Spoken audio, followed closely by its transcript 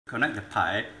connect the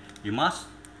pipe, you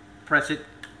must press it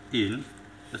in.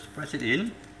 Just press it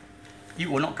in.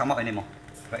 It will not come out anymore.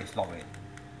 Right, it's locked already.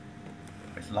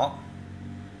 It's locked.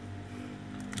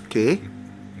 Okay.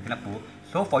 You cannot pull.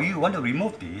 So for you want to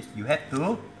remove this, you have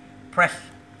to press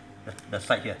the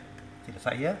side here. See the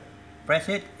side here? Press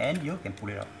it and you can pull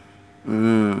it out.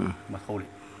 You must hold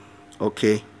it.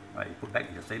 Okay. Right, you put back,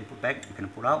 it's the same, put back, you can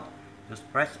pull out, just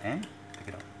press and take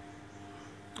it out.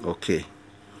 Okay.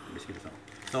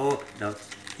 So the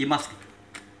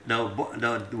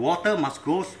water must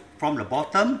go from the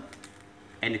bottom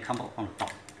and it come out on the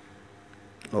top.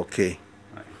 Okay.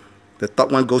 Right. The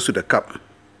top one goes to the cup.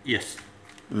 Yes.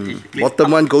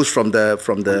 Bottom one goes from the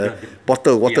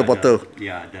bottle, water bottle,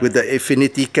 with the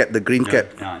Efinity cap, the green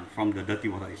cap. From the dirty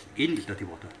water. It's dirty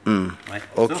water. Right.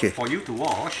 Okay. So for you to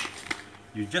wash,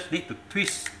 you just need to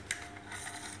twist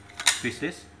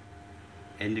this,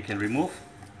 and you can remove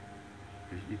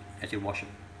as you wash it.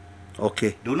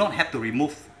 Okay. Do not have to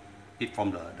remove it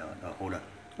from the holder.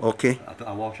 Okay. After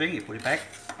washing, you put it back.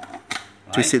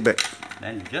 Twist it back.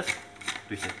 Then you just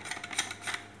twist it.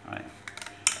 Right.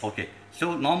 Okay.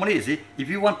 So normally, you see, if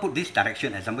you want to put this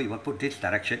direction, example, you want to put this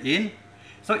direction in.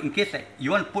 So in case that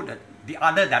you want to put the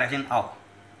other direction out,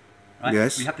 right?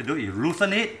 Yes. You have to do it. You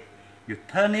loosen it, you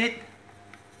turn it,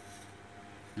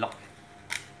 lock.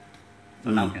 So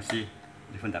now you can see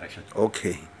different direction.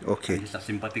 Okay. Okay. It's a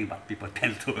simple thing, but people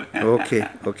tend to. Okay.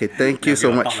 Okay. Thank you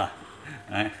so much.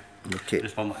 Right? Okay.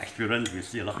 Just from experience, we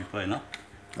see a lot of people, you know.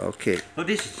 Okay. So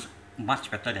this is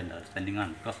much better than the standing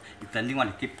one, because the standing one,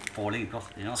 you keep falling, because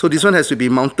you know. So this one has to be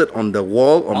mounted on the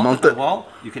wall or mounted on the wall.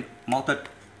 You can mount it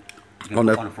on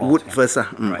the floor, wood first.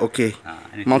 Right. Okay.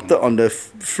 Mounted on the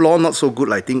floor, not so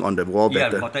good. I think on the wall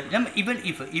better. Yeah, even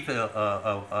if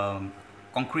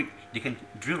concrete, they can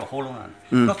drill a hole on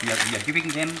it, because we are giving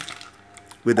them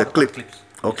with the clip. clips.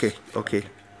 Okay. Yes. Okay.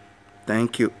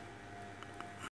 Thank you.